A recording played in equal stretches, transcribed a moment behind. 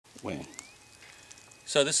When?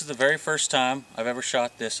 So this is the very first time I've ever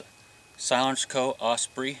shot this Silence Co.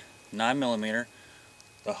 Osprey 9mm.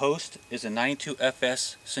 The host is a 92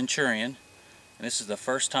 FS Centurion, and this is the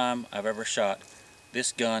first time I've ever shot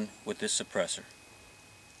this gun with this suppressor.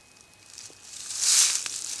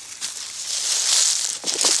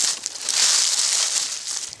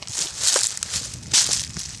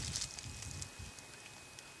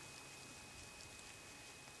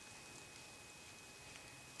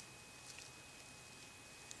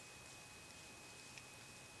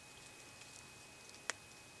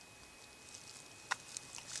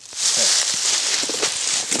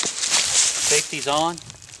 Safety's on,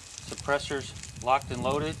 suppressor's locked and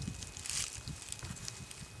loaded.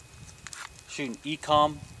 Shooting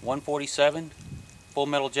ECOM 147, full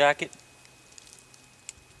metal jacket.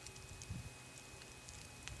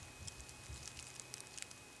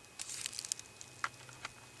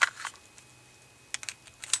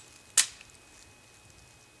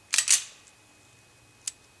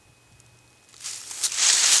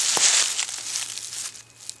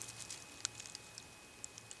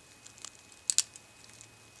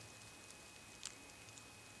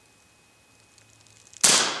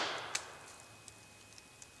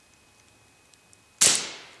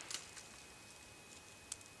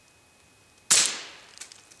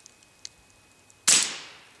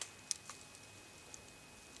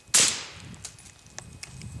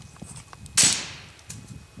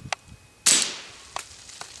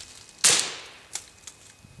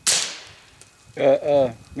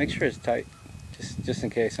 Make sure it's tight, just in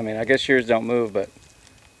case. I mean, I guess yours don't move, but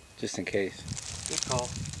just in case. Good call.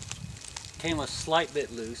 Came a slight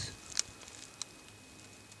bit loose.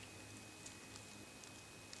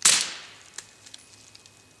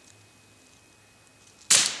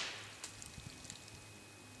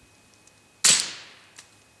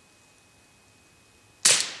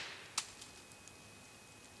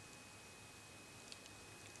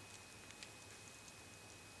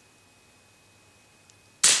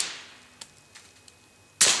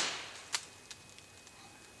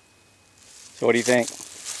 So what do you think?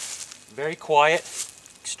 Very quiet,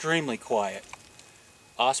 extremely quiet.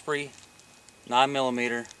 Osprey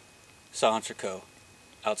 9mm Silencer Co.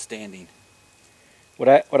 Outstanding. What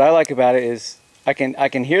I like about it is I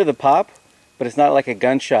can hear the pop, but it's not like a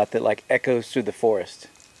gunshot that like echoes through the forest,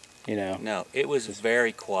 you know. No, it was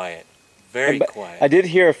very quiet. Very quiet. I did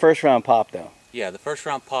hear a first round pop though. Yeah, the first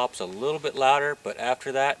round pop's a little bit louder, but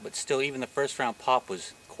after that, but still even the first round pop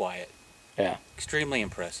was quiet. Yeah. Extremely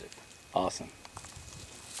impressive. Awesome.